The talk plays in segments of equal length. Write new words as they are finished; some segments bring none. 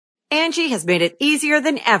Angie has made it easier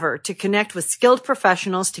than ever to connect with skilled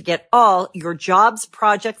professionals to get all your jobs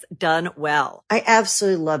projects done well. I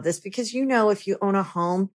absolutely love this because, if you own a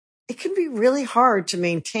home, it can be really hard to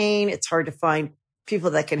maintain. It's hard to find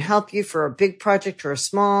people that can help you for a big project or a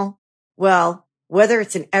small. Well, whether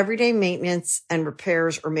it's in everyday maintenance and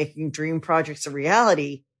repairs or making dream projects a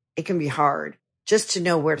reality, it can be hard just to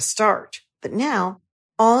know where to start. But now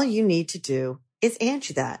all you need to do is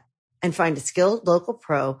Angie that and find a skilled local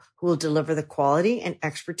pro who will deliver the quality and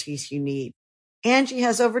expertise you need. Angie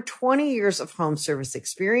has over 20 years of home service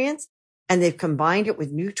experience, and they've combined it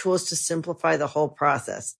with new tools to simplify the whole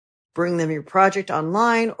process. Bring them your project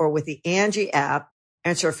online or with the Angie app,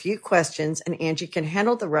 answer a few questions, and Angie can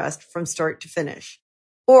handle the rest from start to finish.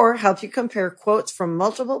 Or help you compare quotes from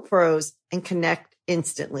multiple pros and connect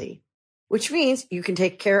instantly, which means you can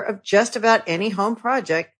take care of just about any home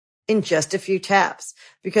project in just a few taps.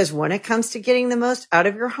 Because when it comes to getting the most out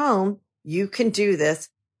of your home, you can do this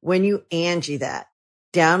when you Angie that.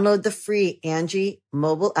 Download the free Angie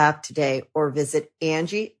mobile app today or visit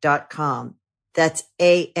Angie.com. That's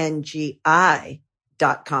ANGI.com.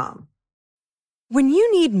 When you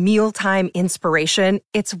need mealtime inspiration,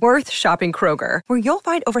 it's worth shopping Kroger, where you'll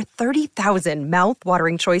find over 30,000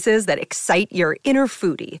 mouth-watering choices that excite your inner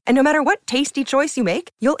foodie. And no matter what tasty choice you make,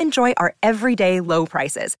 you'll enjoy our everyday low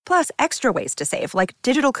prices, plus extra ways to save, like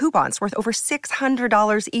digital coupons worth over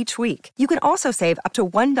 $600 each week. You can also save up to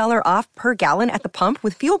 $1 off per gallon at the pump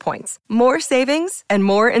with fuel points. More savings and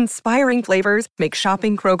more inspiring flavors make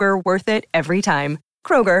shopping Kroger worth it every time.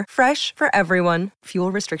 Kroger, fresh for everyone.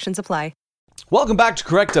 Fuel restrictions apply. Welcome back to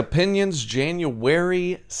Correct Opinions,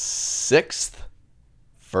 January 6th.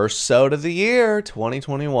 First sode of the year,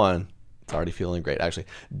 2021. It's already feeling great. Actually,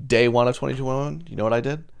 day one of 2021, you know what I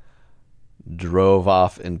did? Drove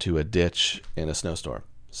off into a ditch in a snowstorm.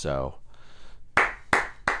 So, I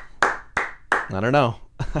don't know.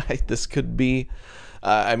 This could be,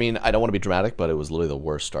 I don't want to be dramatic, but it was literally the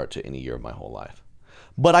worst start to any year of my whole life.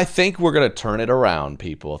 But I think we're going to turn it around,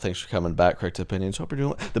 people. Thanks for coming back, Correct Opinions. Hope you're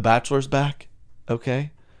doing well. The Bachelor's back. Okay,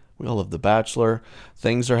 we all love The Bachelor.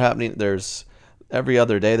 Things are happening. There's every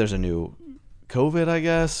other day there's a new COVID, I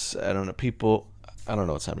guess. I don't know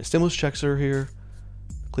what's happening. Stimulus checks are here.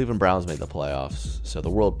 Cleveland Browns made the playoffs, so the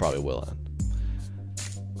world probably will end.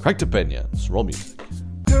 Correct Opinions. Roll music.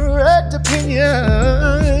 Correct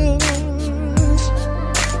Opinions.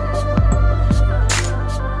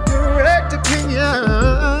 Correct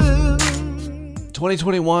Opinions.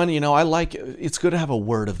 2021, it's good to have a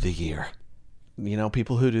word of the year.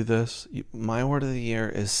 People who do this, my word of the year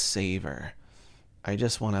is savor. I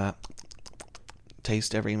just want to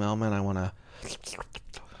taste every moment.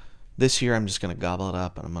 This year I'm just going to gobble it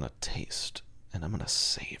up and I'm going to taste and I'm going to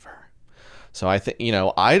savor. So I think,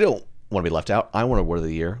 I don't want to be left out. I want a word of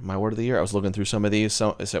the year. My word of the year. I was looking through some of these.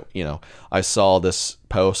 So I saw this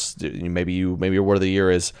post. Maybe your word of the year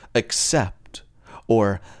is accept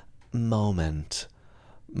or moment.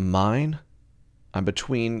 Mine, I'm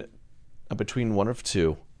between one of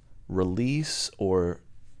two, release or,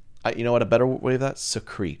 a better way of that,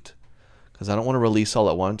 secrete. Because I don't want to release all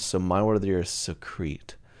at once. So my word of the year is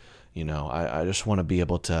secrete. I just want to be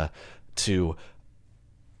able to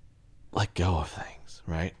let go of things,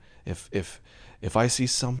 right? If I see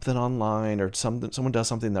something online or someone does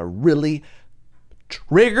something that really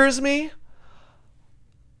triggers me,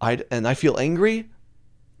 and I feel angry,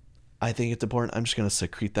 I think it's important. I'm just going to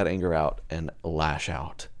secrete that anger out and lash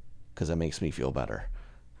out because it makes me feel better.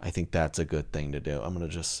 I think that's a good thing to do. I'm going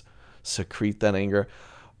to just secrete that anger.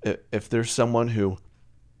 If there's someone who,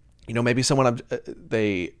 maybe someone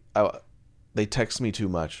they text me too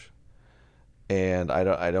much and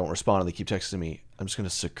I don't respond and they keep texting me, I'm just going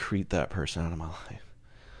to secrete that person out of my life.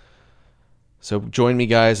 So join me,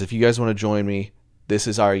 guys. If you guys want to join me, this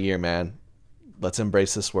is our year, man. Let's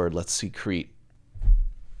embrace this word. Let's secrete.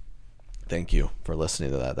 Thank you for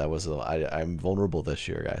listening to that. That was I'm vulnerable this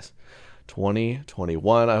year, guys.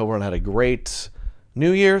 2021. I hope everyone had a great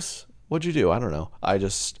New Year's. What'd you do? I don't know. I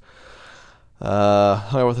just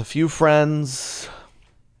hung out with a few friends.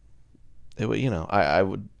 I wish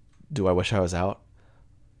I was out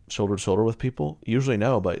shoulder to shoulder with people? Usually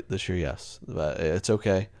no, but this year, yes. But it's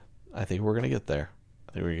okay. I think we're going to get there.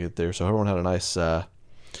 So everyone had a nice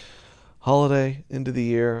holiday, into the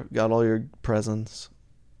year, got all your presents,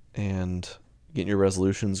 and getting your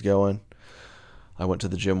resolutions going. I went to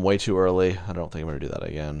the gym way too early. I don't think I'm going to do that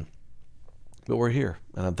again. But we're here.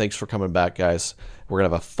 And thanks for coming back, guys. We're going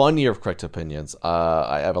to have a fun year of Correct Opinions.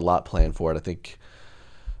 I have a lot planned for it. I think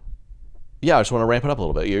yeah, I just want to ramp it up a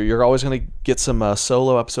little bit. You're always going to get some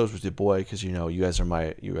solo episodes with your boy because you guys are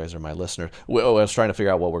my listeners. I was trying to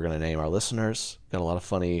figure out what we're going to name our listeners. Got a lot of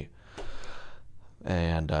funny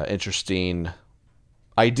and interesting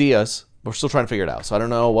ideas. We're still trying to figure it out. So I don't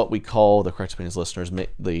know what we call the Correct Opinions listeners.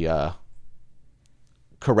 The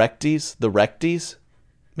correcties, the recties,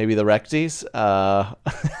 maybe the recties. I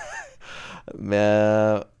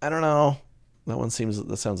don't know.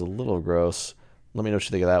 That sounds a little gross. Let me know what you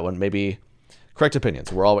think of that one. Maybe Correct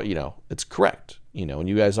Opinions. We're all, it's correct. And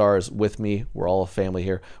you guys are with me. We're all a family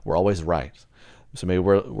here. We're always right. So maybe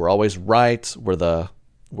we're always right. We're the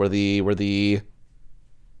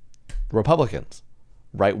Republicans,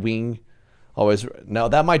 right wing. Always. Now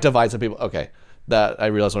that might divide some people. Okay, that I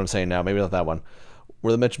realize what I'm saying now. Maybe not that one.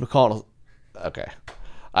 We're the Mitch McConnell. Okay,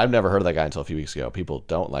 I've never heard of that guy until a few weeks ago. People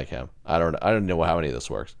don't like him. I don't know how any of this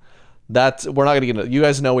works. We're not going to get into. You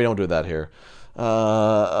guys know we don't do that here.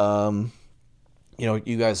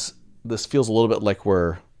 You guys, this feels a little bit like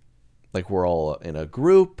we're all in a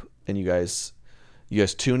group, and you guys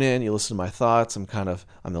tune in, you listen to my thoughts. I'm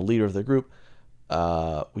the leader of the group.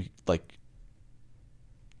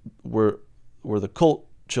 We're the cult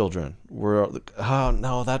children.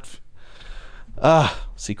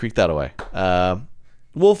 See, creak that away.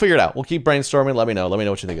 We'll figure it out. We'll keep brainstorming. Let me know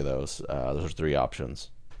what you think of those. Those are 3 or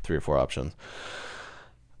 4 options.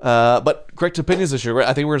 But Correct Opinions this year,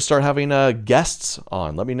 I think we're going to start having guests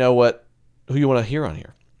on. Let me know who you want to hear on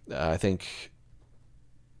here. I think,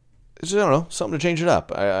 I don't know, something to change it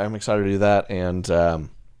up. I'm excited to do that, and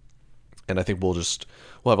I think we'll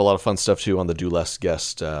have a lot of fun stuff too on the Do Less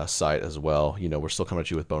Guest site as well. We're still coming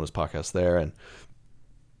at you with bonus podcasts there, and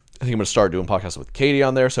I think I'm going to start doing podcasts with Katie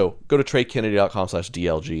on there. So go to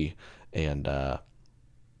TreyKennedy.com/DLG and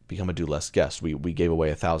become a Do Less Guest. We gave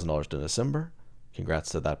away $1,000 in December. Congrats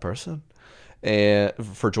to that person and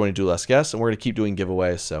for joining Do Less Guests, and we're going to keep doing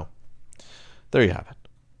giveaways. So there you have it.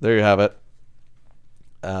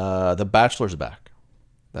 The Bachelor's back.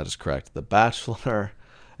 That is correct. The Bachelor.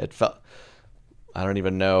 I don't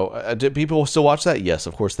even know. Do people still watch that? Yes,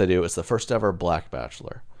 of course they do. It's the first ever Black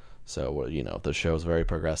Bachelor. So the show is very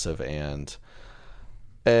progressive, and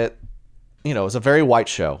it's a very white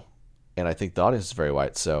show, and I think the audience is very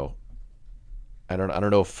white. So I don't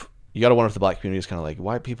know if. You got to wonder if the black community is kind of like,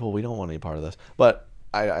 white people, we don't want any part of this. But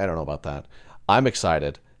I don't know about that. I'm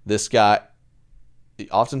excited. This guy,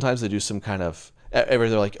 oftentimes they do some kind of, they're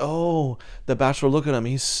like, oh, the Bachelor, look at him.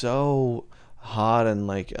 He's so hot and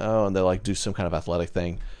and they do some kind of athletic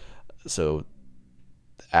thing. So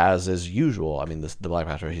as is usual, I mean, the Black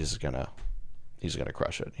Bachelor, he's gonna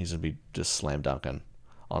crush it. He's going to be just slam dunking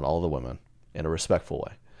on all the women in a respectful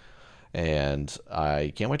way. And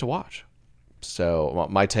I can't wait to watch. So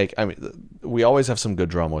my take, I mean, we always have some good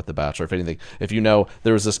drama with The Bachelor. If anything,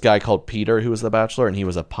 there was this guy called Peter who was The Bachelor, and he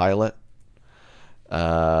was a pilot.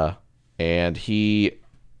 And he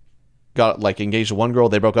got engaged to one girl.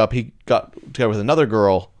 They broke up. He got together with another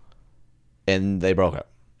girl, and they broke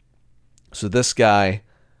up. So this guy,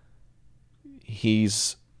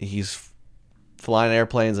 he's flying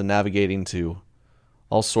airplanes and navigating to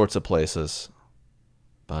all sorts of places,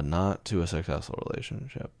 but not to a successful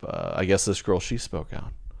relationship. I guess this girl, she spoke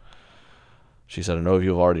out. She said, I know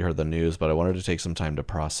you've already heard the news, but I wanted to take some time to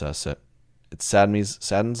process it. It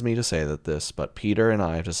saddens me to say but Peter and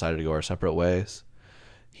I have decided to go our separate ways.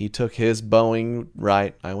 He took his Boeing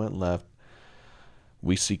right, I went left.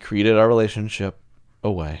 We secreted our relationship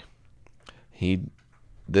away.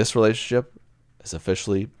 This relationship is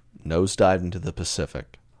officially nosedived into the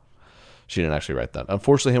Pacific. She didn't actually write that.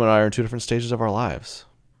 Unfortunately, him and I are in 2 different stages of our lives.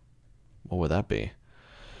 What would that be?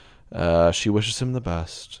 She wishes him the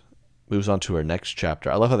best. Moves on to her next chapter.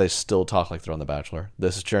 I love how they still talk like they're on The Bachelor.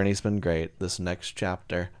 This journey's been great. This next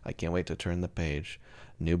chapter, I can't wait to turn the page.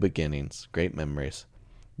 New beginnings. Great memories.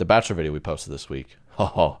 The Bachelor video we posted this week.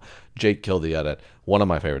 Oh, Jake killed the edit. One of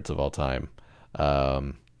my favorites of all time.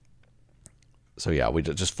 So yeah, we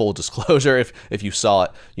just full disclosure. If you saw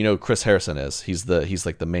it, Chris Harrison is. He's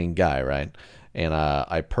like the main guy, right? And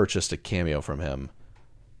I purchased a cameo from him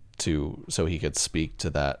so he could speak to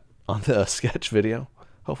that on the sketch video.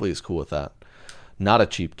 Hopefully he's cool with that. Not a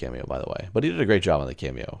cheap cameo, by the way, but he did a great job on the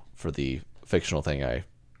cameo for the fictional thing I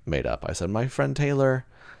made up. I said, my friend Taylor,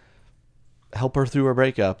 help her through her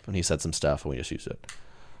breakup, and he said some stuff, and we just used it.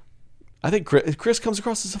 I think Chris comes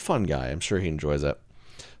across as a fun guy. I'm sure he enjoys it.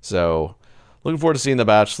 So looking forward to seeing The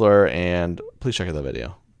Bachelor, and please check out the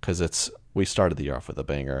video because we started the year off with a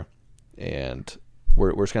banger, and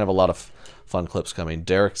we're just gonna have a lot of fun clips coming.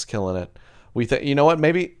 Derek's killing it. We think, you know what?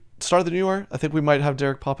 Maybe start of the new year. I think we might have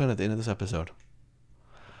Derek pop in at the end of this episode.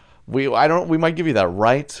 We might give you that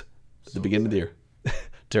right the beginning of the year.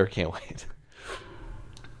 Derek can't wait.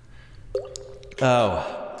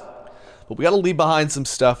 Oh, but we got to leave behind some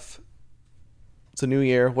stuff. It's a new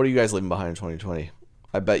year. What are you guys leaving behind in 2020?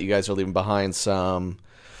 I bet you guys are leaving behind some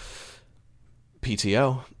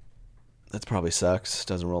PTO. That probably sucks.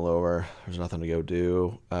 Doesn't roll over. There's nothing to go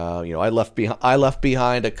do. I left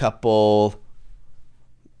behind a couple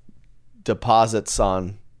deposits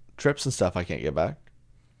on trips and stuff I can't get back.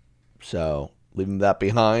 So leaving that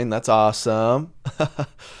behind. That's awesome.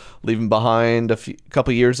 Leaving behind a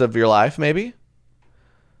couple years of your life, maybe.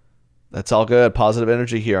 That's all good. Positive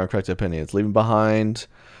energy here on Correct Opinions. Leaving behind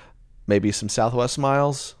maybe some Southwest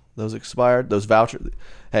miles. Those expired. Those vouchers.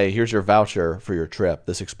 Hey, here's your voucher for your trip.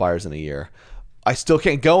 This expires in a year. I still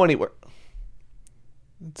can't go anywhere.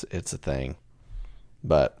 It's a thing.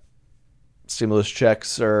 But stimulus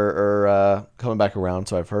checks are coming back around,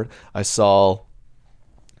 so I've heard. I saw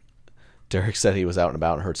Derek said he was out and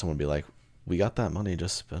about and heard someone be like, we got that money,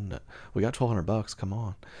 just spend it. We got $1,200, come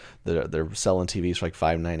on. They're selling TVs for like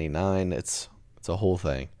 $5.99. It's a whole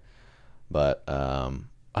thing. But I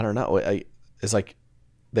don't know. It's like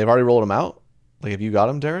they've already rolled them out. Like, have you got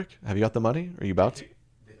them, Derek? Have you got the money? Are you about to? I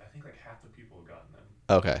think like half the people have gotten them.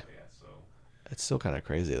 Okay. Yeah, so it's still kind of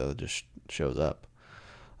crazy though. It just shows up.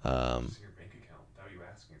 Just in your bank account without you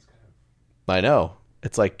asking, it's kind of. I know.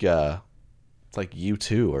 It's like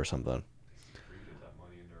U2 or something.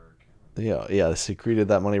 Yeah, they secreted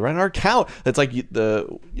that money right in our account. It's like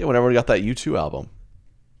whenever we got that U2 album.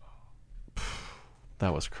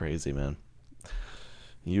 That was crazy, man.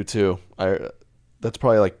 U2. That's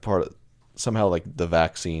probably like part of, somehow like the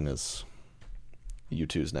vaccine is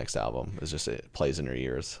U2's next album. It's just, it plays in your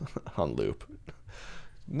ears on loop.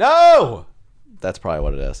 No! That's probably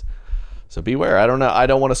what it is. So beware. I don't know. I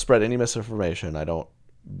don't want to spread any misinformation.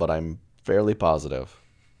 But I'm fairly positive.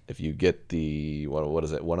 If you get the, what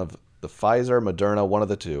is it? One of the Pfizer, Moderna, one of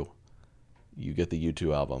the two, you get the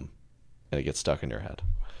U2 album and it gets stuck in your head.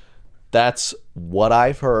 That's what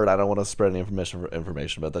I've heard. I don't want to spread any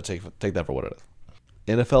information, but take that for what it is.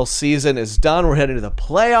 NFL season is done. We're heading to the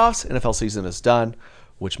playoffs. NFL season is done,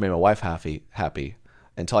 which made my wife happy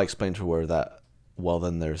until I explained to her that, well,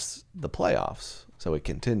 then there's the playoffs. So it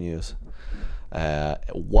continues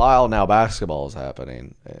while now basketball is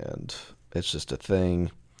happening, and it's just a thing.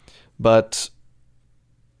 But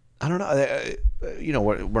I don't know.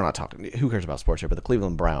 We're not talking. Who cares about sports here? But the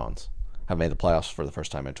Cleveland Browns have made the playoffs for the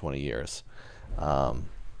first time in 20 years.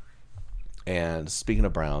 And speaking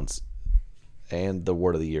of Browns and the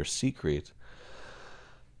word of the year secret,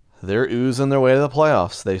 they're oozing their way to the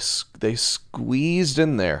playoffs. They squeezed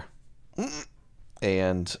in there.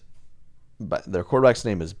 But their quarterback's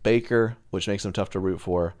name is Baker, which makes them tough to root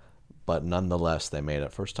for. But nonetheless, they made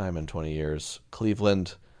it. First time in 20 years.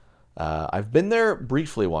 Cleveland. I've been there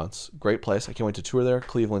briefly once. Great place. I can't wait to tour there.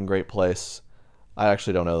 Cleveland, great place. I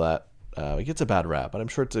actually don't know that. It gets a bad rap, but I'm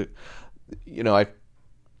sure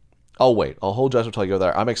I'll wait. I'll hold judgment until I go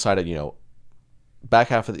there. I'm excited, back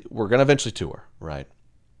half of we're going to eventually tour, right?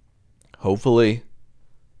 Hopefully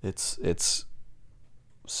it's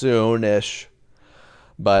soon-ish.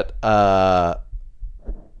 But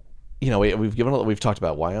we've talked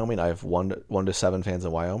about Wyoming. I have 1 to 7 fans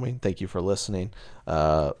in Wyoming. Thank you for listening.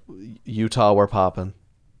 Utah, we're popping.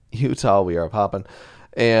 Utah, we are popping.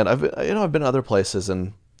 And I've been to other places,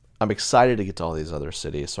 and I'm excited to get to all these other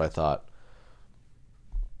cities. So I thought,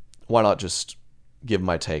 why not just give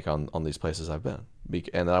my take on these places I've been?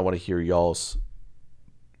 And then I want to hear y'all's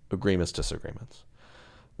agreements, disagreements.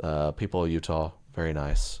 People of Utah, very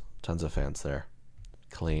nice. Tons of fans there.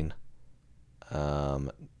 Clean.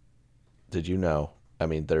 Did you know? I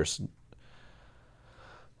mean, there's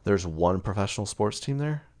one professional sports team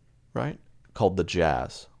there, right? Called the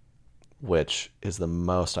Jazz, which is the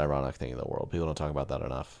most ironic thing in the world. People don't talk about that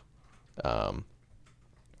enough.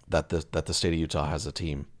 That the state of Utah has a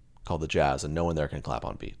team called the Jazz, and no one there can clap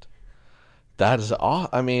on beat. That is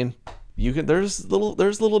I mean, there's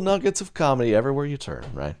little nuggets of comedy everywhere you turn,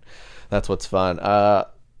 right? That's what's fun. A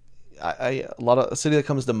city that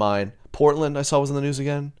comes to mind, Portland, I saw was in the news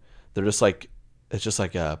again. They're just like, it's just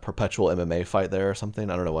like a perpetual MMA fight there or something.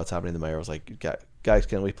 I don't know what's happening. The mayor was like, guys,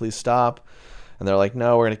 can we please stop? And they're like,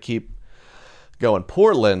 no, we're going to keep going.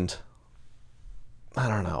 Portland, I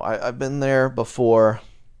don't know. I've been there before,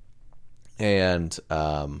 and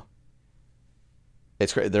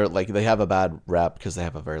it's great. They're like, they have a bad rap because they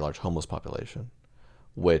have a very large homeless population,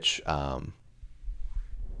 which, but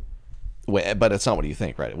it's not what you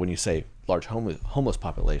think, right? When you say large homeless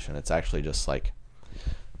population, it's actually just like,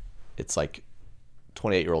 it's like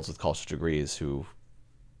 28-year-olds with college degrees who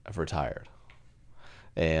have retired.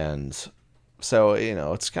 And So,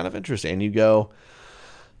 it's kind of interesting. And you go,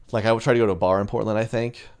 like, I would try to go to a bar in Portland, I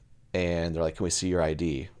think, and they're like, can we see your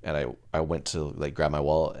ID? And I went to, like, grab my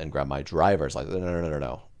wallet and grab my driver's license.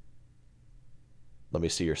 No. Let me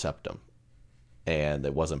see your septum. And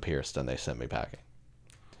it wasn't pierced, and they sent me packing.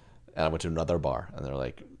 And I went to another bar, and they're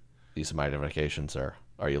like, these are my identification, sir.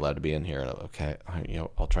 Are you allowed to be in here? And I'm, okay,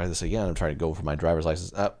 I'll try this again. I'm trying to go for my driver's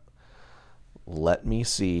license. Let me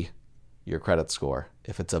see your credit score.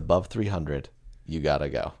 If it's above 300, you gotta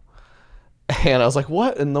go. And I was like,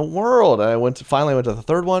 what in the world? And I finally went to the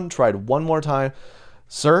third one, tried one more time.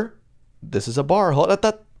 Sir, this is a bar. Hold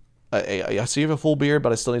on. I see you have a full beard,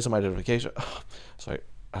 but I still need some identification. So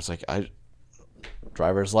I was like,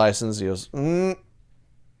 driver's license. He goes,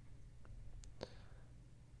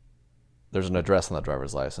 There's an address on that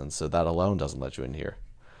driver's license, so that alone doesn't let you in here.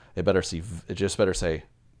 It just better say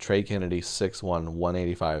Trey Kennedy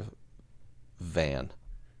 61185 van.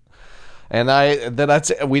 And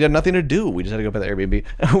we had nothing to do. We just had to go by the Airbnb.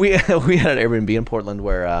 We had an Airbnb in Portland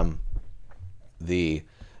where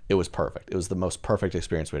it was perfect. It was the most perfect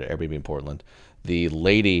experience. We had an Airbnb in Portland. The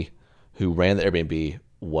lady who ran the Airbnb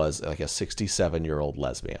was like a 67-year-old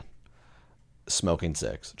lesbian, smoking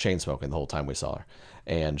cigs, chain smoking the whole time we saw her.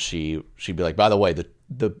 And she'd be like, by the way, the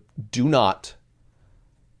do not,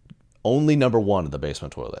 only number 1 in the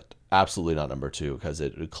basement toilet. Absolutely not number 2, because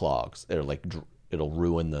it clogs. It'll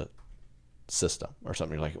ruin the system or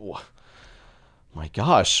something. You're like, oh my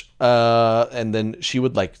gosh. And then she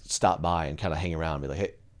would like stop by and kind of hang around and be like,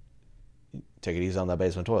 hey, take it easy on that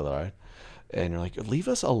basement toilet, all right? And you're like, leave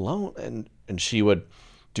us alone. And she would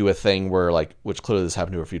do a thing where, like, which clearly this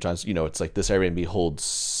happened to her a few times. It's like this Airbnb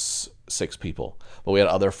holds 6 people, but we had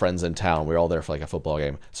other friends in town. We were all there for like a football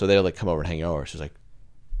game, so they'd like come over and hang over. She's like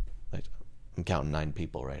I'm counting 9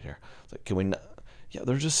 people right here. It's like, can we not? Yeah,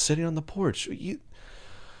 they're just sitting on the porch. It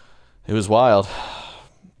was wild.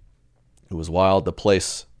 It was wild. The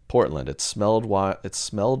place, Portland, it smelled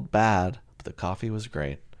bad, but the coffee was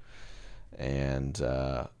great, and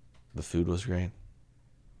the food was great.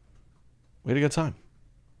 We had a good time.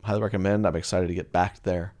 Highly recommend. I'm excited to get back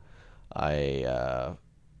there.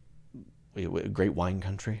 Great wine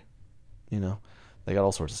country. They got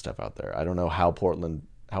all sorts of stuff out there. I don't know how in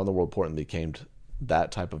the world Portland became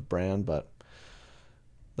that type of brand, but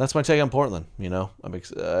that's my take on Portland.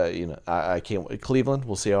 I can't wait. Cleveland,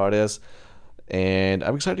 we'll see how it is, and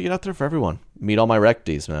I'm excited to get out there for everyone. Meet all my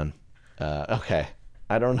recties, man. Okay,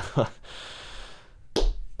 I don't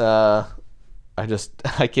know. I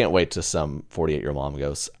can't wait till some 48-year-old mom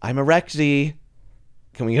goes, I'm a rectie.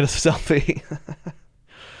 Can we get a selfie?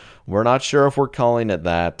 We're not sure if we're calling it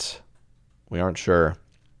that. We aren't sure.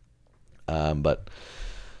 But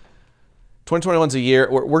 2021's a year.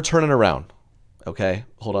 We're turning around. Okay?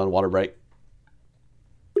 Hold on. Water break.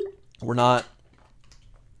 We're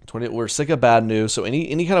sick of bad news. So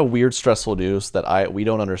any kind of weird, stressful news that we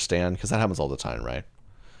don't understand, because that happens all the time, right?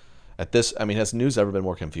 Has news ever been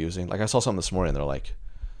more confusing? Like, I saw something this morning. They're like,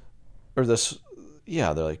 the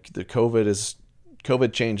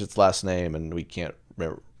COVID changed its last name and we can't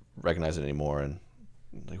recognize it anymore. And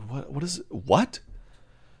like, what is it? What?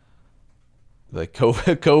 Like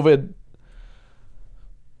COVID,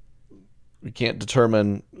 we can't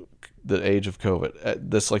determine the age of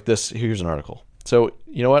COVID. Here's an article. So,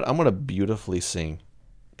 you know what? I'm going to beautifully sing,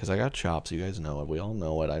 because I got chops. You guys know it. We all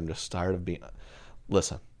know it. I'm just tired of being...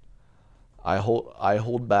 Listen, I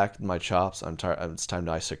hold back my chops. I'm tired. It's time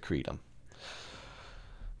to secrete them.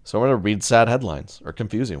 So I'm going to read sad headlines, or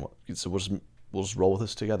confusing ones. So we'll just roll with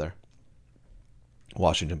this together.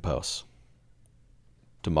 Washington Post.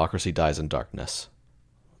 Democracy dies in darkness.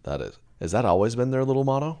 Has that always been their little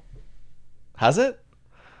motto? Has it?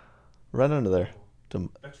 Right under there.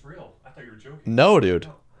 That's real. I thought you were joking. No, dude.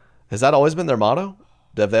 No. Has that always been their motto?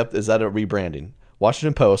 Is that a rebranding?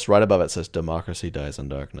 Washington Post, right above it, says democracy dies in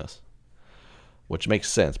darkness. Which makes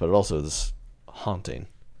sense, but it also is haunting.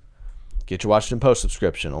 Get your Washington Post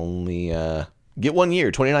subscription. Only get 1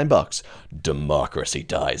 year, $29. Democracy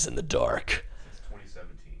dies in the dark. Since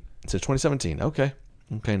 2017. Since 2017. Okay,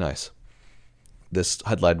 nice. This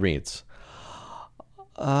headline reads,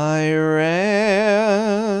 Iran.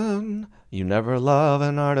 You never love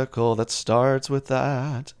an article that starts with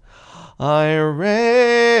that. Iran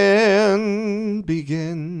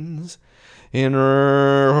begins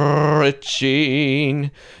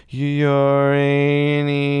enriching uranium.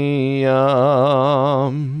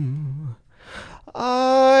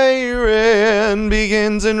 Iran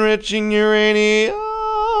begins enriching uranium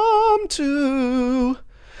to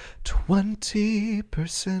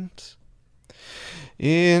 20%.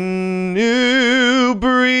 In new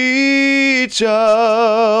breach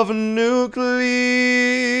of nuclear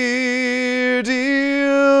deal.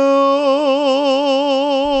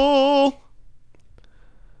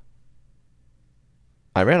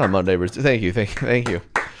 Iran on Monday. Thank you,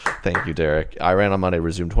 Derek. Iran on Monday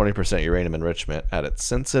resumed 20% uranium enrichment at its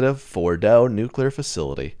sensitive Fordow nuclear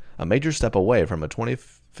facility, a major step away from a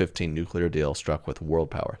 2015 nuclear deal struck with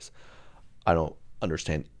world powers. I don't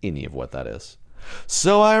understand any of what that is.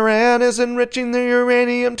 So Iran is enriching the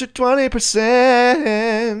uranium to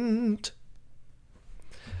 20%.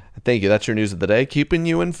 Thank you. That's your news of the day. Keeping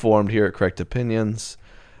you informed here at Correct Opinions.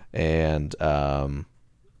 And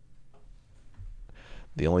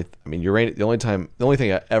the only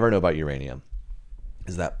thing I ever know about uranium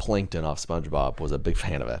is that Plankton off SpongeBob was a big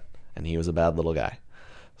fan of it, and he was a bad little guy.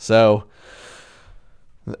 So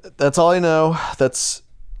that's all I know.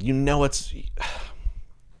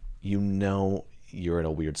 You're in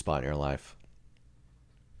a weird spot in your life.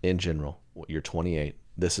 In general, you're 28.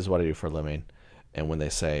 This is what I do for a living. And when they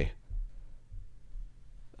say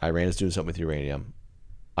Iran is doing something with uranium,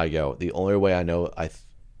 I go, the only way I know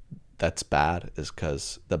that's bad is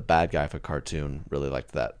because the bad guy of a cartoon really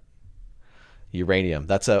liked that. Uranium.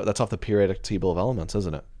 That's off the periodic table of elements,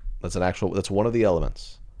 isn't it? That's one of the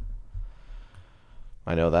elements.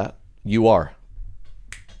 I know that. You are.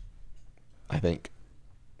 I think.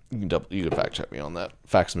 You can fact check me on that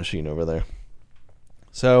fax machine over there.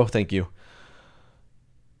 So, thank you.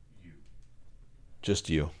 Just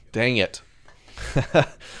you. Dang it.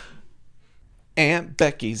 Aunt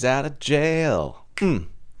Becky's out of jail. You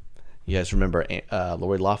guys remember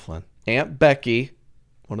Lori Loughlin? Aunt Becky,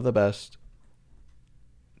 one of the best.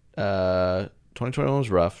 2021 was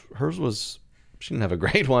rough. She didn't have a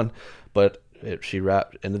great one, but she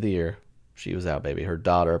wrapped end of the year. She was out, baby. Her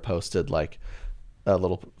daughter posted like a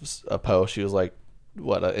post. She was like,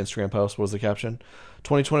 what, an Instagram post? What was the caption?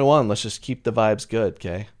 2021, let's just keep the vibes good,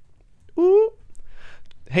 okay? Ooh.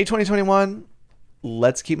 Hey, 2021,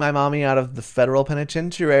 let's keep my mommy out of the federal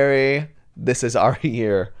penitentiary. This is our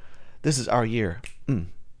year. You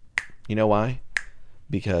know why?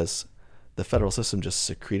 Because the federal system just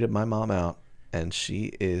secreted my mom out, and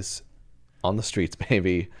she is on the streets,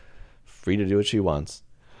 baby, free to do what she wants.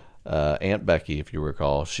 Aunt Becky, if you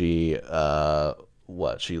recall, she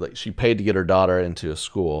paid to get her daughter into a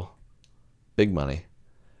school, big money,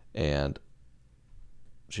 and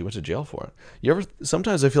she went to jail for it.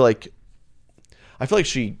 Sometimes I feel like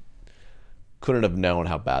she couldn't have known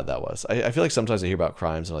how bad that was. I feel like sometimes I hear about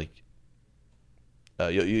crimes and like,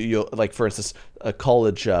 you like, for instance, a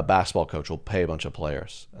college basketball coach will pay a bunch of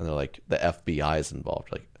players, and they're like, the FBI is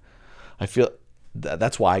involved. Like, I feel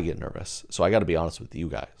that's why I get nervous. So I got to be honest with you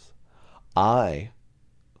guys. I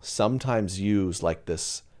sometimes use like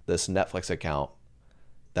this Netflix account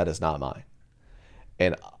that is not mine,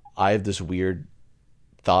 and I have this weird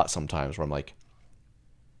thought sometimes where I'm like,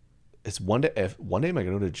 one day am I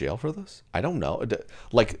gonna go to jail for this? I don't know.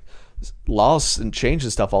 Like, laws and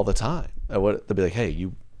changes stuff all the time. They'll be like, hey,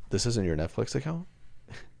 this isn't your Netflix account.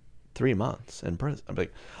 3 months in prison. I'm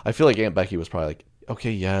like, I feel like Aunt Becky was probably like,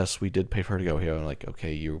 okay, yes, we did pay for her to go here. I'm like,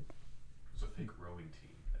 okay, you. It's a fake rowing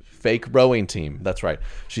team. Fake rowing team. That's right.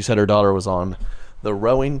 She said her daughter was on the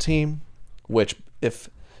rowing team, which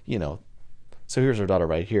so here's her daughter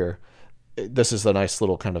right here. This is a nice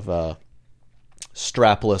little kind of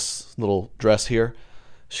strapless little dress here.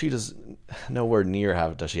 She does nowhere near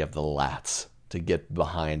does she have the lats to get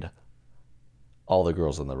behind all the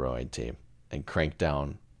girls on the rowing team and crank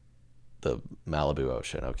down the Malibu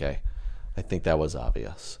Ocean. Okay, I think that was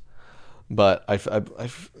obvious, but I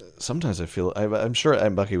sometimes I feel I'm sure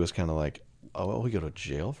Aunt Bucky was kind of like, oh, well, we go to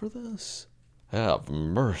jail for this? Have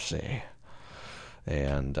mercy.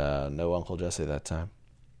 And no Uncle Jesse that time,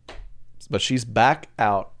 but she's back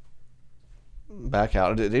out.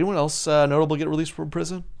 Did anyone else notable get released from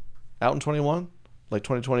prison out in 21? Like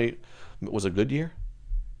 2020 was a good year?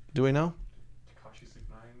 Do we know? Tekashi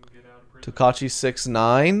 6ix9ine get out of prison. Tekashi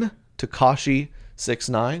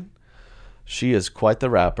 6ix9ine. She is quite the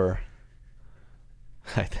rapper.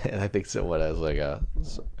 I think so. What I was like, I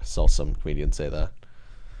saw some comedian say that.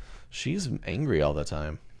 She's angry all the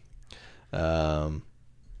time. Tekashi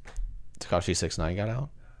 6ix9ine got out?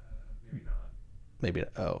 Maybe not. Maybe.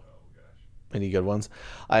 Oh. Oh gosh. Any good ones?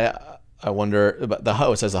 I wonder. But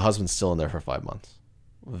it says the husband's still in there for 5 months.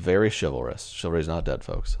 Very chivalrous. Chivalry's not dead,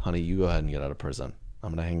 folks. Honey, you go ahead and get out of prison.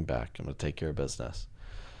 I'm gonna hang back. I'm gonna take care of business.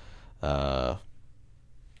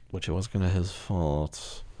 Which it wasn't his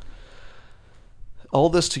fault. All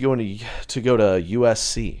this to go to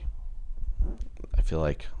USC. I feel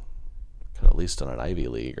like could at least in an Ivy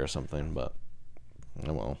League or something, but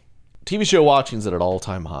oh well. TV show watching's at an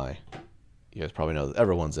all-time high. You guys probably know that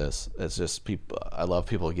everyone's is. It's just people. I love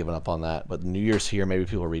people giving up on that. But New Year's here, maybe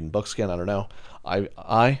people are reading books again. I don't know.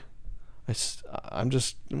 I'm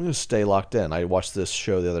gonna stay locked in. I watched this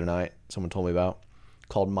show the other night. Someone told me about,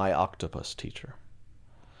 called My Octopus Teacher.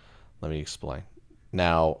 Let me explain.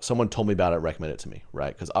 Now, someone told me about it, recommended it to me,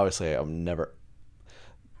 right? Because obviously, I'm never.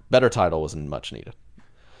 Better title wasn't much needed.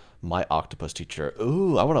 My Octopus Teacher.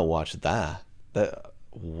 Ooh, I want to watch that.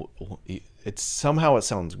 It's somehow it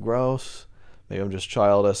sounds gross. Maybe I'm just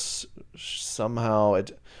childish.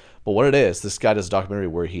 But what it is, this guy does a documentary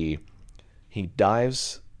where he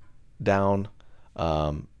dives down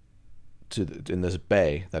in this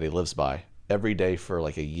bay that he lives by every day for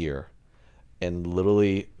like a year, and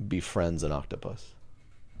literally befriends an octopus.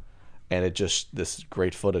 And it just, this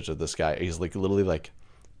great footage of this guy. He's like literally like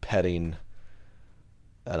petting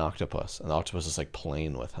an octopus, and the octopus is like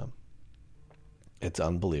playing with him. It's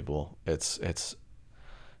unbelievable. It's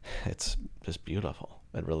just beautiful.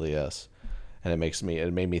 It really is. And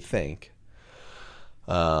it made me think,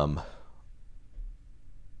 I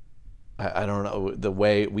don't know, the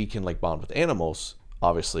way we can like bond with animals,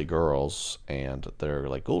 obviously girls, and they're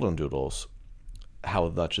like golden doodles, how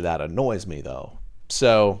much that annoys me though.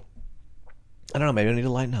 So I don't know, maybe I need to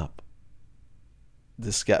lighten up.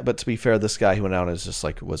 This guy, but to be fair, this guy, he went out and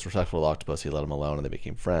was respectful of the octopus. He let him alone and they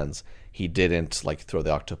became friends. He didn't like throw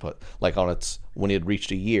the octopus like on its, when he had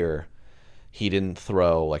reached a year, he didn't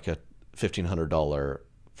throw like a $1,500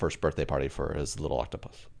 first birthday party for his little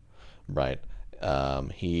octopus, right?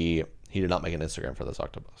 He did not make an Instagram for this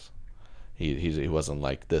octopus. He wasn't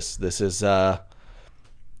like this is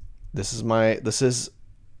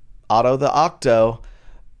Otto the Octo,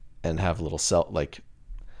 and have a little like,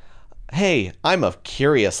 hey, I'm a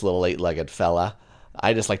curious little 8-legged fella.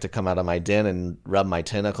 I just like to come out of my den and rub my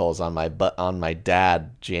tentacles on my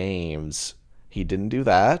dad, James. He didn't do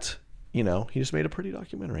that. He just made a pretty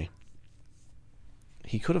documentary.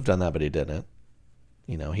 He could have done that, but he didn't.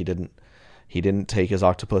 He didn't take his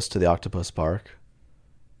octopus to the octopus park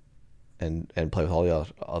and play with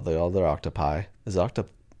all the other octopi. Is it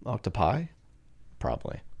octopi?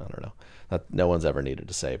 Probably. I don't know. No one's ever needed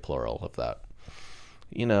to say plural of that.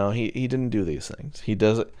 He didn't do these things. He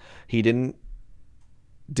didn't.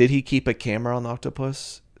 Did he keep a camera on the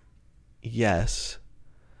octopus? Yes.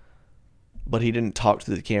 But he didn't talk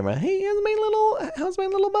to the camera. Hey, how's my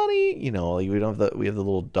little buddy? We have the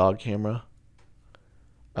little dog camera.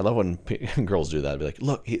 I love when girls do that. I'd be like,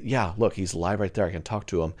 look, he's live right there. I can talk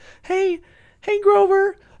to him. Hey,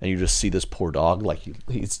 Grover. And you just see this poor dog, like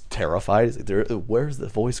he's terrified. He's like, where's the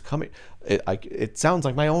voice coming? It sounds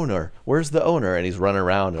like my owner. Where's the owner? And he's running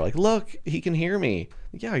around. They're like, look, he can hear me.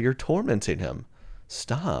 Yeah, you're tormenting him.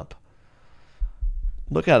 Stop.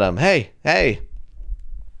 Look at him. Hey.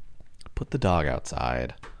 Put the dog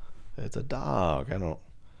outside. It's a dog.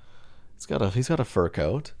 He's got a fur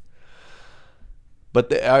coat.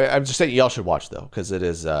 But I'm just saying, y'all should watch though, because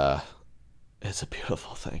it's a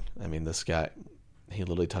beautiful thing. I mean, this guy, he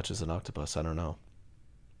literally touches an octopus. I don't know.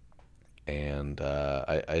 And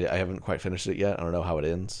I haven't quite finished it yet. I don't know how it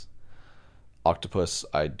ends. Octopus,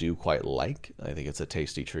 I do quite like. I think it's a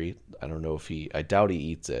tasty treat. I don't know I doubt he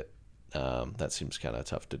eats it. That seems kind of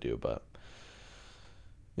tough to do, but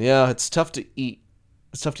yeah, it's tough to eat.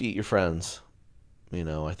 It's tough to eat your friends.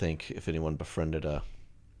 I think if anyone befriended a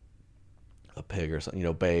pig or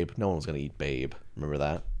something, Babe, no one's going to eat Babe. Remember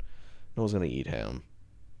that? No one's going to eat him.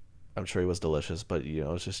 I'm sure he was delicious, but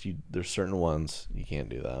it's just there's certain ones you can't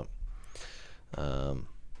do that. But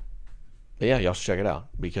yeah, y'all should check it out,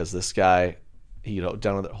 because this guy,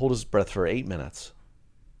 hold his breath for 8 minutes.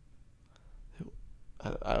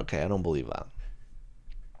 Okay, I don't believe that.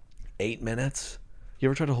 8 minutes? You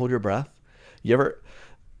ever try to hold your breath?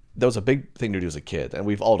 That was a big thing to do as a kid, and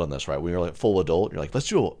we've all done this, right? When you're like full adult, you're like, let's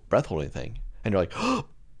do a breath holding thing, and you're like,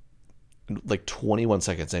 like 21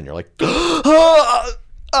 seconds in, you're like,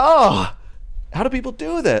 how do people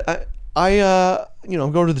do that?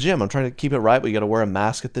 I'm going to the gym. I'm trying to keep it right, but you got to wear a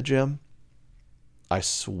mask at the gym. I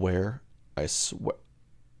swear, I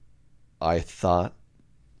thought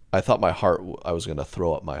my heart, I was going to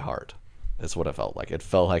throw up my heart. It's what it felt like. It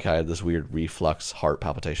felt like I had this weird reflux heart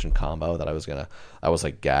palpitation combo that I was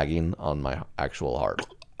like gagging on my actual heart.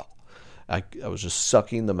 I was just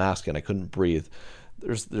sucking the mask in. I couldn't breathe.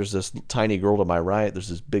 There's this tiny girl to my right. There's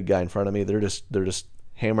this big guy in front of me. They're just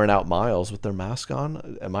hammering out miles with their mask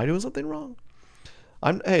on. Am I doing something wrong?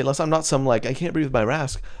 Unless I'm not some like I can't breathe with my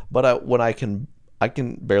mask, but when I can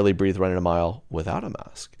barely breathe running a mile without a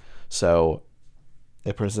mask. So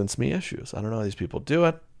it presents me issues. I don't know how these people do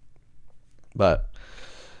it. But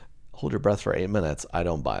hold your breath for 8 minutes. I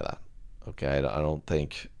don't buy that. Okay, I don't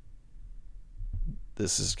think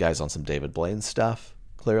this is guys on some David Blaine stuff.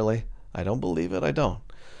 Clearly, I don't believe it. I don't.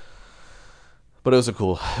 But it was a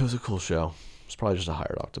cool show. It's probably just a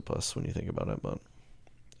hired octopus when you think about it. But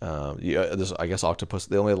I guess octopus,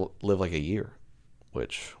 they only live like a year,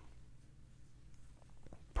 which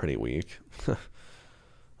pretty weak. I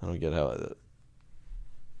don't get how.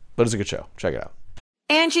 But it's a good show. Check it out.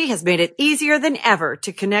 Angie has made it easier than ever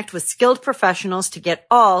to connect with skilled professionals to get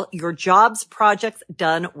all your jobs projects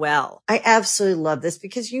done well. I absolutely love this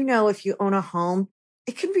because, if you own a home,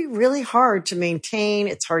 it can be really hard to maintain.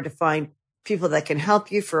 It's hard to find people that can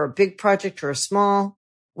help you for a big project or a small.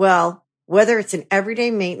 Well, whether it's in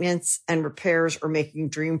everyday maintenance and repairs or making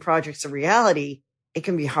dream projects a reality, it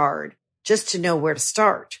can be hard just to know where to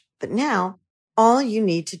start. But now all you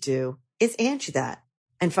need to do is Angie that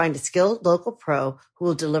and find a skilled local pro who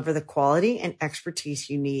will deliver the quality and expertise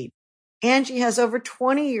you need. Angie has over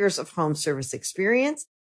 20 years of home service experience,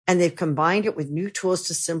 and they've combined it with new tools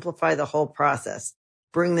to simplify the whole process.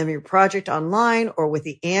 Bring them your project online or with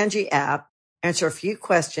the Angie app, answer a few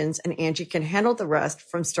questions, and Angie can handle the rest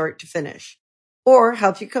from start to finish. Or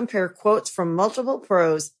help you compare quotes from multiple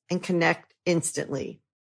pros and connect instantly,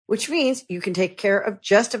 which means you can take care of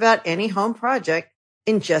just about any home project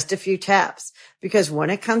in just a few taps. Because when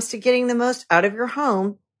it comes to getting the most out of your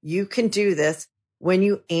home, you can do this when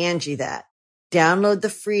you Angie that. Download the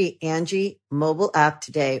free Angie mobile app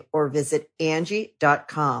today or visit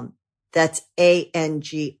Angie.com. That's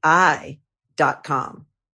ANGI.com.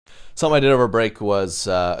 Something I did over break was,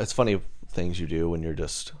 it's funny things you do when you're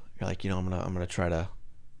like, I'm gonna try to,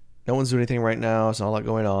 no one's doing anything right now. It's not a lot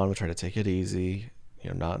going on. We're trying to take it easy,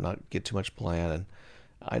 not get too much plan. And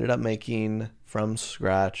I ended up making from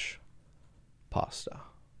scratch pasta.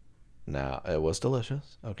 Now, it was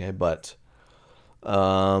delicious, okay, but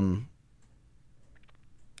will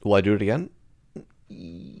I do it again?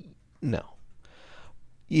 No.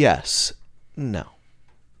 Yes. No.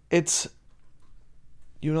 It's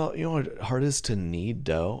what hard is to knead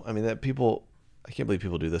dough? I mean, I can't believe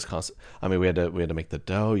people do this constant. I mean, we had to make the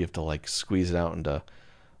dough. You have to like squeeze it out into,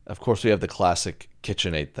 of course we have the classic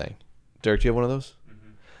KitchenAid thing. Derek, do you have one of those?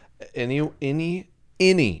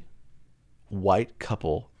 Any white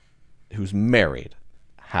couple who's married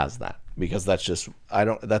has that, because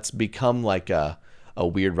that's become like a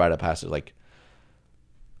weird rite of passage. Like,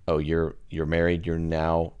 oh, you're married, you're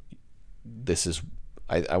now, this is,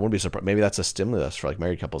 I wouldn't be surprised, maybe that's a stimulus for like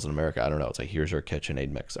married couples in America. I don't know. It's like, here's your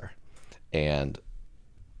KitchenAid mixer. And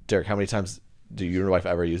Derek, how many times do you and your wife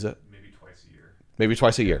ever use it? Maybe twice a year. Maybe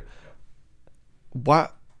twice a year. Yeah.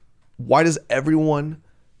 Why does everyone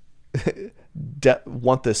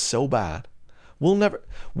want this so bad?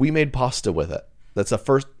 We made pasta with it. That's the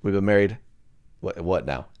first, we've been married, what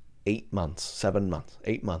now? 8 months, 7 months,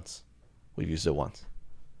 8 months. We've used it once.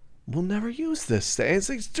 We'll never use this thing. It's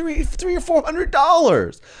like $300 or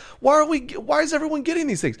 $400. Why is everyone getting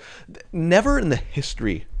these things? Never in the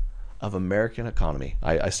history of American economy,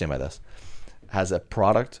 I stand by this, has a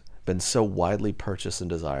product been so widely purchased and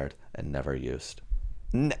desired and never used.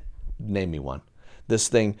 Name me one. This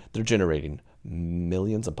thing, they're generating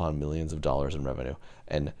millions upon millions of dollars in revenue.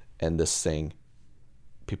 And this thing,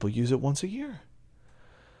 people use it once a year.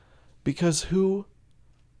 Because I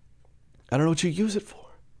don't know what you use it for.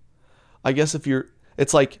 I guess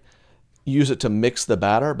it's like, use it to mix the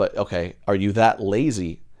batter, but okay, are you that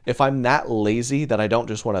lazy? If I'm that lazy that I don't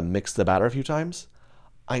just want to mix the batter a few times,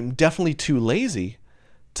 I'm definitely too lazy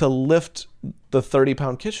to lift the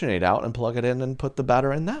 30-pound KitchenAid out and plug it in and put the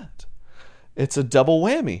batter in that. It's a double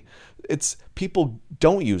whammy. People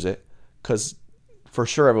don't use it because for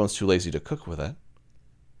sure everyone's too lazy to cook with it.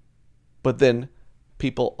 But then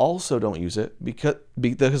people also don't use it because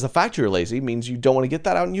the fact you're lazy means you don't want to get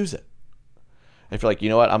that out and use it. If you're like, you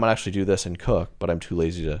know what, I'm going to actually do this and cook, but I'm too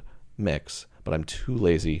lazy to mix, but I'm too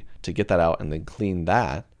lazy to get that out and then clean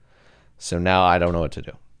that. So now I don't know what to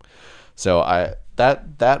do. So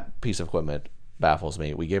that piece of equipment baffles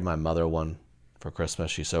me. We gave my mother one for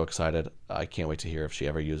Christmas. She's so excited. I can't wait to hear if she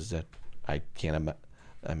ever uses it. I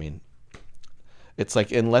mean, it's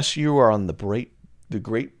like, unless you are on the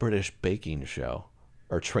Great British Baking Show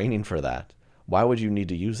or training for that, why would you need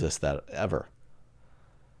to use this that ever?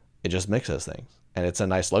 It just mixes things. And it's a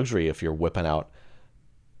nice luxury if you're whipping out,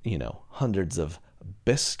 hundreds of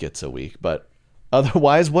biscuits a week. But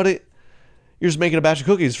otherwise, you're just making a batch of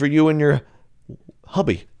cookies for you and your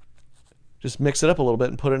hubby. Just mix it up a little bit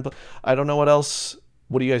and put it in. I don't know what else.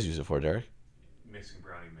 What do you guys use it for, Derek? Mixing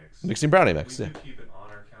brownie mix. Mixing brownie mix. We Yeah. do keep it on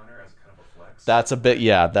our counter as kind of a flex. That's a bit.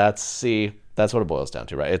 Yeah. That's what it boils down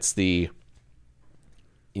to, right? It's the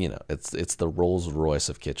it's the Rolls Royce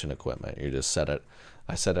of kitchen equipment. You just set it.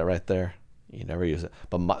 I set it right there. You never use it.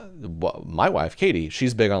 But my wife, Katie,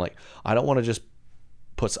 she's big on like, I don't want to just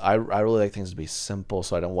I really like things to be simple,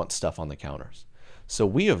 so I don't want stuff on the counters. So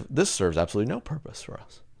this serves absolutely no purpose for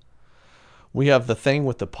us. We have the thing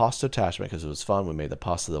with the pasta attachment because it was fun. We made the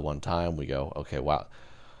pasta the one time. We go, okay, wow,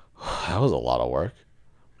 that was a lot of work.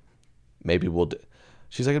 Maybe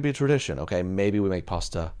she's like, it'll be a tradition. Okay, maybe we make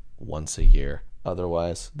pasta once a year.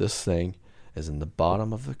 Otherwise, this thing is in the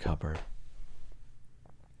bottom of the cupboard.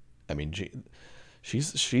 I mean,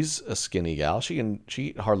 she's a skinny gal.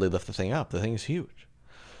 She hardly lift the thing up. The thing is huge.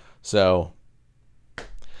 So,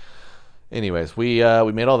 anyways, we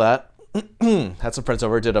made all that. Had some friends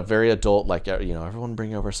over. Did a very adult, like, everyone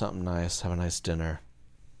bring over something nice, have a nice dinner.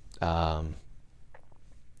 And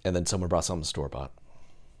then someone brought something store-bought.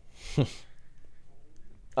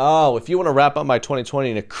 Oh, if you want to wrap up my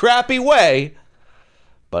 2020 in a crappy way,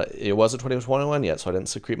 but it wasn't 2021 yet, so I didn't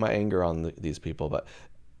secrete my anger on these people, but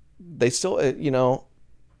they still,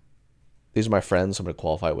 these are my friends, so I'm going to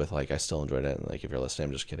qualify it with, like, I still enjoyed it, and, like, if you're listening,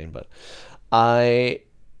 I'm just kidding, but I'm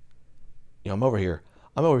over here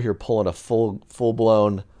pulling a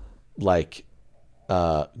full-blown, like,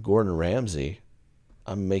 Gordon Ramsay.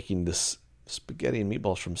 I'm making this spaghetti and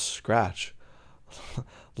meatballs from scratch,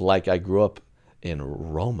 like I grew up in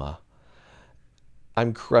Roma.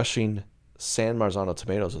 I'm crushing San Marzano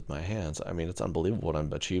tomatoes with my hands. I mean, it's unbelievable what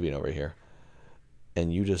I'm achieving over here.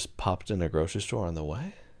 And you just popped in a grocery store on the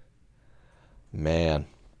way? Man.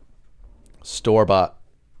 Store-bought.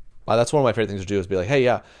 That's one of my favorite things to do is be like, hey,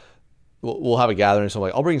 yeah, we'll have a gathering. So I'm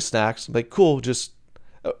like, I'll bring snacks. I'm like, cool,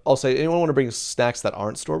 I'll say, anyone want to bring snacks that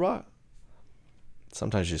aren't store-bought?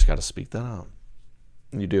 Sometimes you just got to speak that out.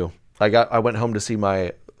 You do. I went home to see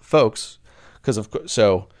my folks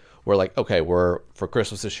so we're like, okay, for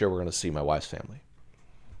Christmas this year, we're going to see my wife's family.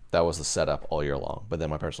 That was the setup all year long. But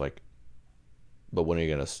then my parents were like, but when are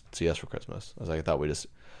you going to see us for Christmas? I was like, I thought we just,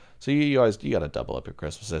 so you got to double up your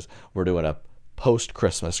Christmases. We're doing a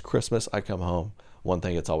post-Christmas. Christmas, I come home. One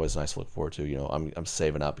thing it's always nice to look forward to, I'm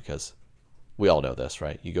saving up because we all know this,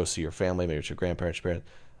 right? You go see your family, maybe it's your grandparents, your parents.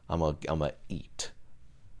 I'm gonna eat.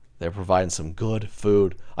 They're providing some good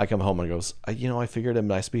food. I come home and goes, I figured it'd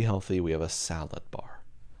nice to be healthy. We have a salad bar.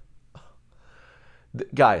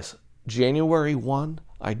 Guys, January 1,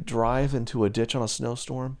 I drive into a ditch on a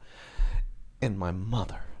snowstorm, and my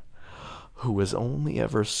mother, who has only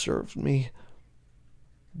ever served me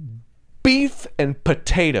beef and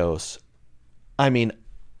potatoes. I mean,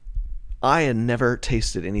 I had never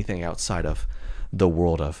tasted anything outside of the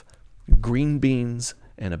world of green beans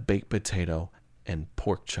and a baked potato and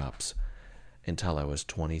pork chops until I was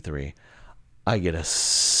 23. I get a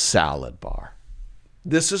salad bar.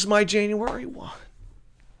 This is my January 1.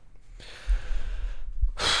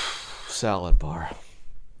 Salad bar.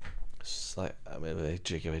 It's like,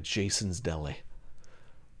 Jason's Deli.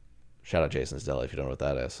 Shout out Jason's Deli if you don't know what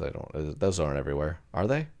that is. Those aren't everywhere. Are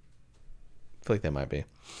they? I feel like they might be.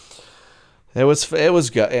 It was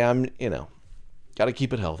good. I'm, got to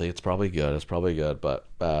keep it healthy. It's probably good, but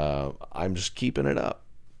I'm just keeping it up.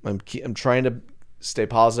 I'm trying to stay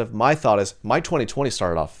positive. My thought is my 2020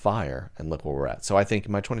 started off fire, and look where we're at. So I think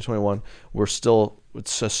my 2021,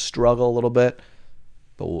 it's a struggle a little bit,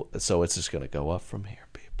 but so it's just going to go up from here,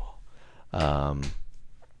 people.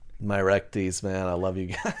 My recties, man, I love you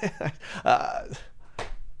guys.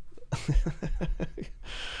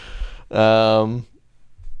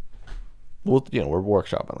 We're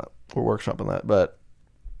workshopping that. But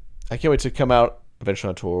I can't wait to come out eventually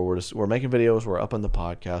on tour. We're making videos. We're up on the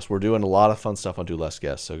podcast. We're doing a lot of fun stuff on Do Less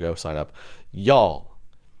Guests. So go sign up, y'all.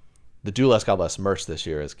 The Do Less God Bless merch this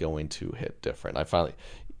year is going to hit different. I finally,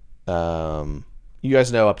 you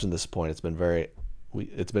guys know up to this point, it's been very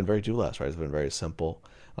Do Less, right? It's been very simple.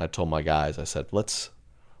 And I told my guys, I said, let's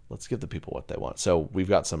give the people what they want. So we've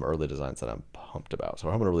got some early designs that I'm pumped about. So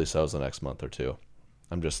I'm going to release those in the next month or two.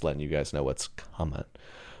 I'm just letting you guys know what's coming.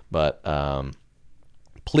 But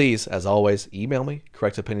please, as always, email me,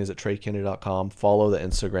 correctopinions@tradekennedy.com. Follow the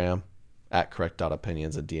Instagram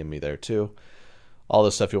 @correct.opinions and DM me there too. All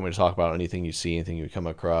this stuff you want me to talk about, anything you see, anything you come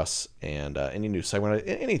across, and any new segment,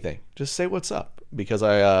 anything. Just say what's up, because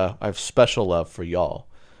I have special love for y'all,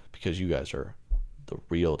 because you guys are the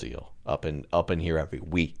real deal up in here every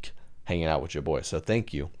week, hanging out with your boy. So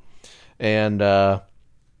thank you. And yeah,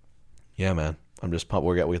 man, I'm just pumped.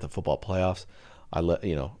 We got the football playoffs.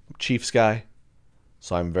 Chiefs guy,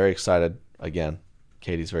 so I'm very excited. Again,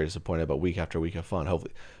 Katie's very disappointed, but week after week of fun.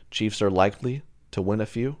 Hopefully, Chiefs are likely to win a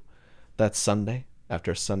few. That's Sunday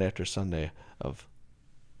after Sunday after Sunday of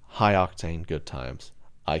high octane good times.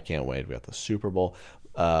 I can't wait. We got the Super Bowl.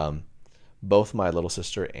 Both my little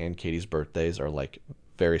sister and Katie's birthdays are like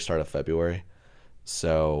very start of February.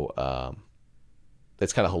 So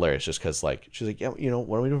it's kind of hilarious just because like she's like, yeah,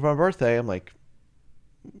 what are we doing for my birthday? I'm like,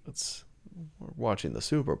 we're watching the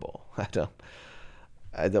Super Bowl.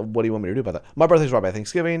 I don't, what do you want me to do about that? My birthday's right by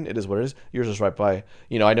Thanksgiving. It is what it is. Yours is right by,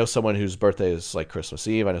 I know someone whose birthday is like Christmas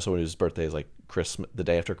Eve. I know someone whose birthday is like Christmas, the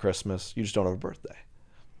day after Christmas. You just don't have a birthday.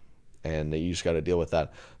 And you just got to deal with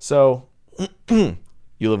that. So you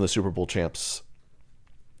live in the Super Bowl champs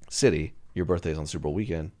city. Your birthday's on Super Bowl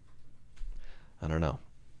weekend. I don't know.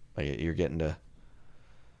 You're getting a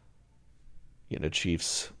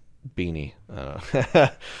Chiefs beanie.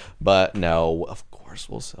 But no, of course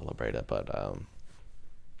we'll celebrate it. But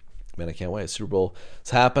man, I can't wait. Super Bowl is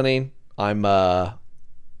happening. I've got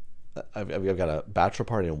a bachelor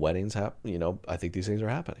party and weddings happen. I think these things are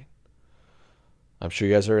happening. I'm sure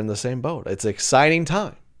you guys are in the same boat. It's an exciting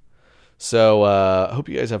time. So I hope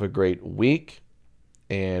you guys have a great week.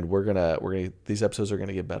 And these episodes are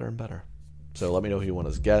gonna get better and better. So let me know who you want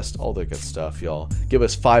as guest, all the good stuff, y'all. Give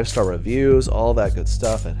us 5-star reviews, all that good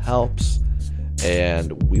stuff. It helps.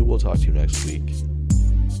 And we will talk to you next week.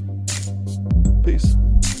 Peace.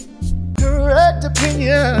 Correct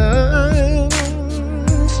opinions.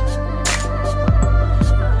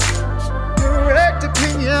 Correct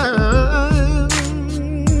opinions.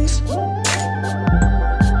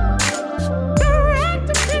 Correct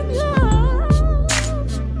opinions.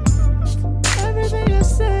 Everything I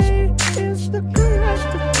say is the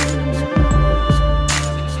correct opinion.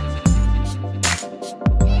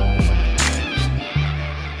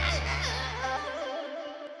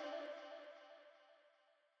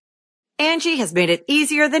 Angie has made it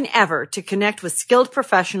easier than ever to connect with skilled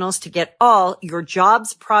professionals to get all your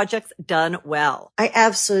jobs projects done well. I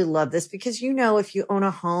absolutely love this because, if you own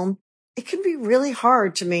a home, it can be really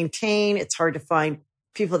hard to maintain. It's hard to find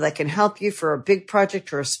people that can help you for a big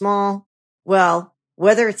project or a small. Well,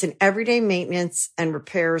 whether it's in everyday maintenance and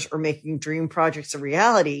repairs or making dream projects a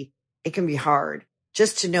reality, it can be hard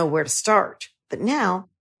just to know where to start. But now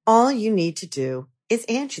all you need to do is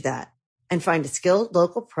Angie that and find a skilled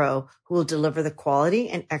local pro who will deliver the quality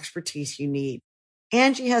and expertise you need.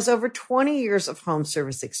 Angie has over 20 years of home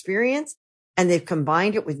service experience, and they've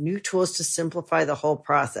combined it with new tools to simplify the whole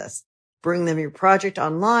process. Bring them your project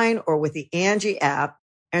online or with the Angie app,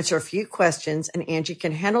 answer a few questions, and Angie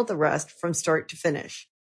can handle the rest from start to finish.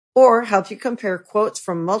 Or help you compare quotes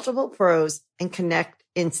from multiple pros and connect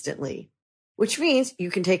instantly, which means you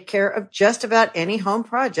can take care of just about any home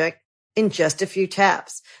project in just a few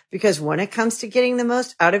taps. Because when it comes to getting the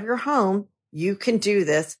most out of your home, you can do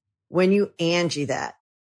this when you Angie that.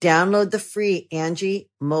 Download the free Angie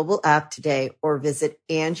mobile app today or visit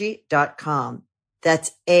Angie.com.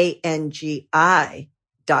 That's ANGI.com.